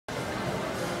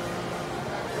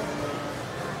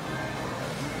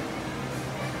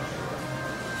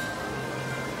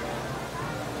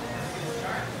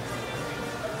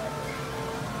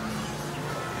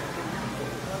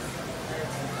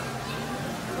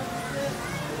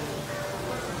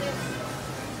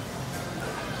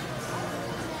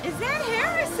Is that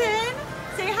Harrison?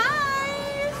 Say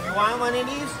hi. You want one of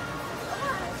these?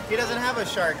 He doesn't have a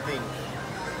shark thing.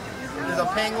 There's a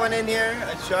penguin in here,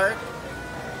 a shark.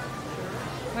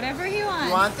 Whatever he wants.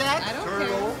 You want that? I don't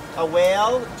Turtle. care. A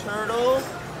whale, turtle,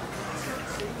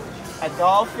 a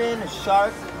dolphin, a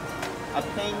shark, a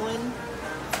penguin.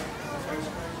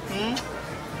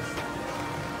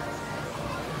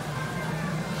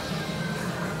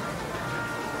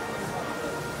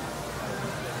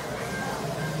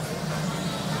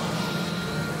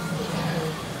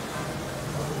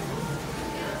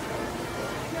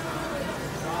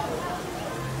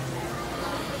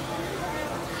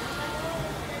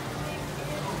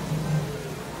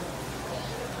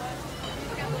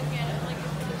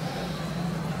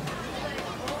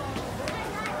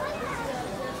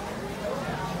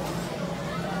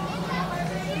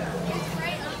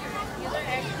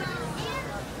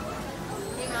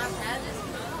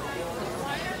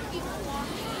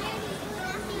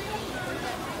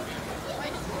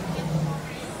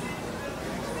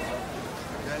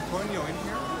 Antonio in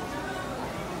here?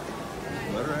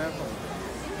 Let her have one.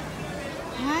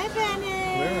 Hi,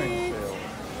 Bennett. Clearance sale.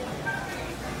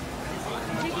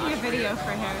 I'm taking a video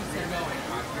for Harrison.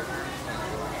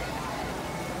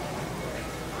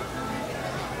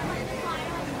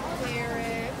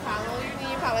 Derek, follow your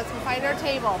knee. Let's find our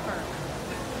table first.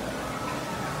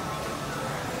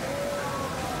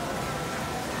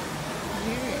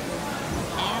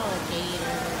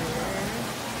 Alligator.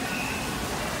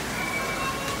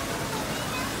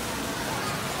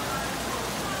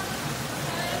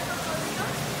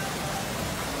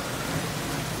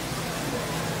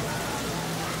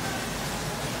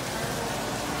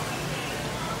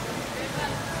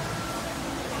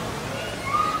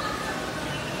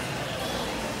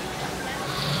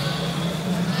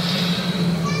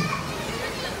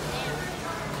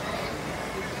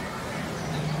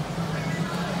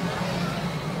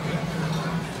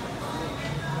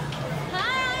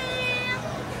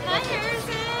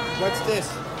 What's this?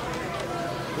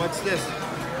 What's this?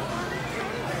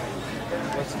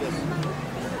 What's this?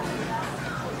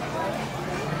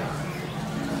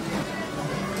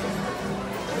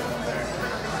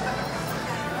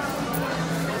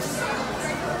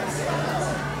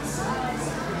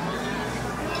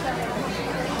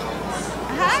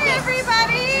 Hi,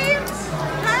 everybody.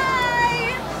 Hi.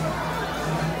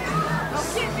 Oh,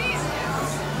 shit, me.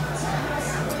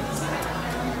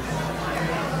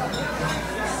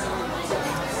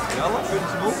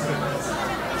 Elephant's moving.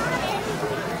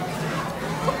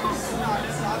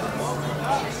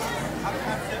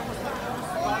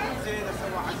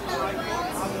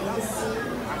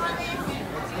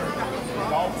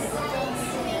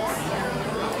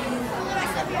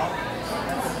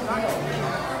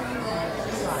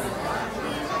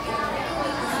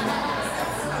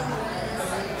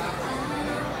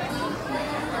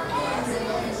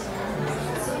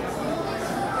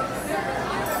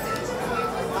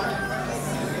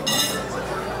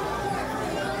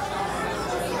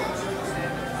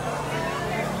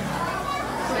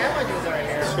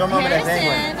 Show Mama that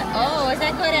penguin. Harrison. Oh, is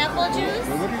that good apple juice?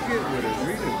 Well, what do you get with it?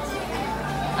 Read it.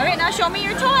 All right, now show me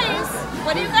your toys.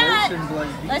 What do you got?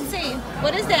 Let's see.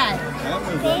 What is that?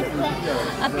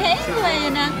 A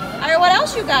penguin. All right, what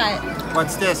else you got?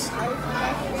 What's this?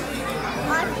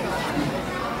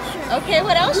 Okay,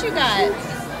 what else you got?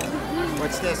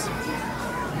 What's this?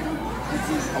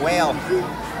 A whale.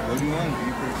 What do you want?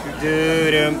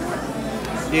 Doo-dum.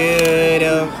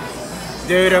 Doo-dum.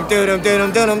 Doo-dum, doo-dum,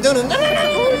 doo-dum, doo-dum, doo-dum.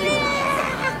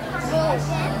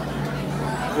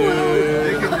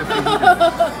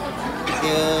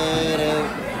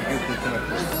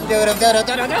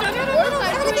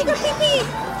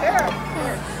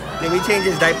 Did we change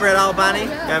his diaper at all, Bonnie? You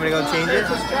want me to go change it?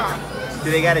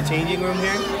 Do they got a changing room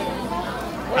here?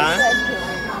 Huh?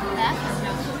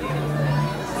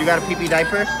 You got a pee-pee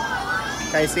diaper?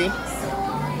 Can I see?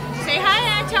 Say hi,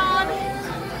 Anton.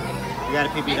 You got a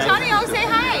pee-pee diaper? Antonio, say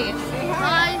hi.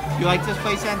 Hi. You like this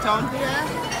place, Anton? Yeah.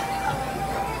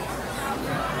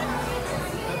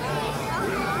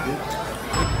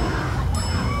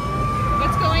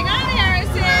 What's going on,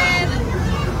 Harrison?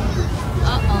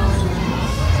 Uh-oh.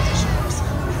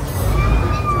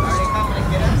 Are they coming to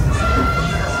get us?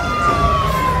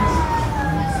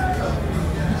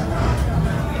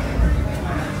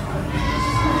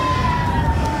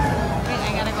 Wait, I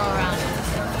gotta go around.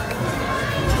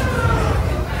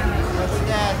 What's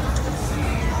that?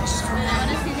 I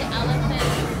wanna see the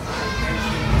elephant.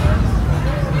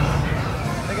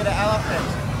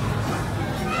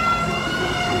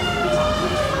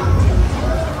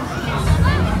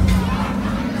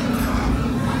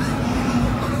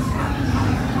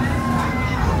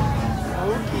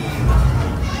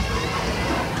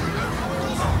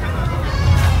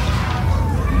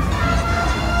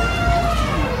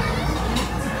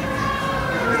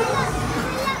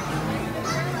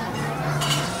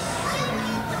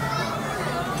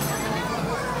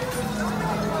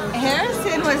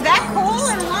 is that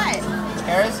Cole or what?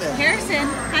 Harrison. Harrison,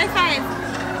 high five.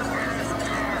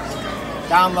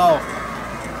 Down low.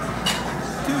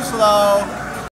 Too slow.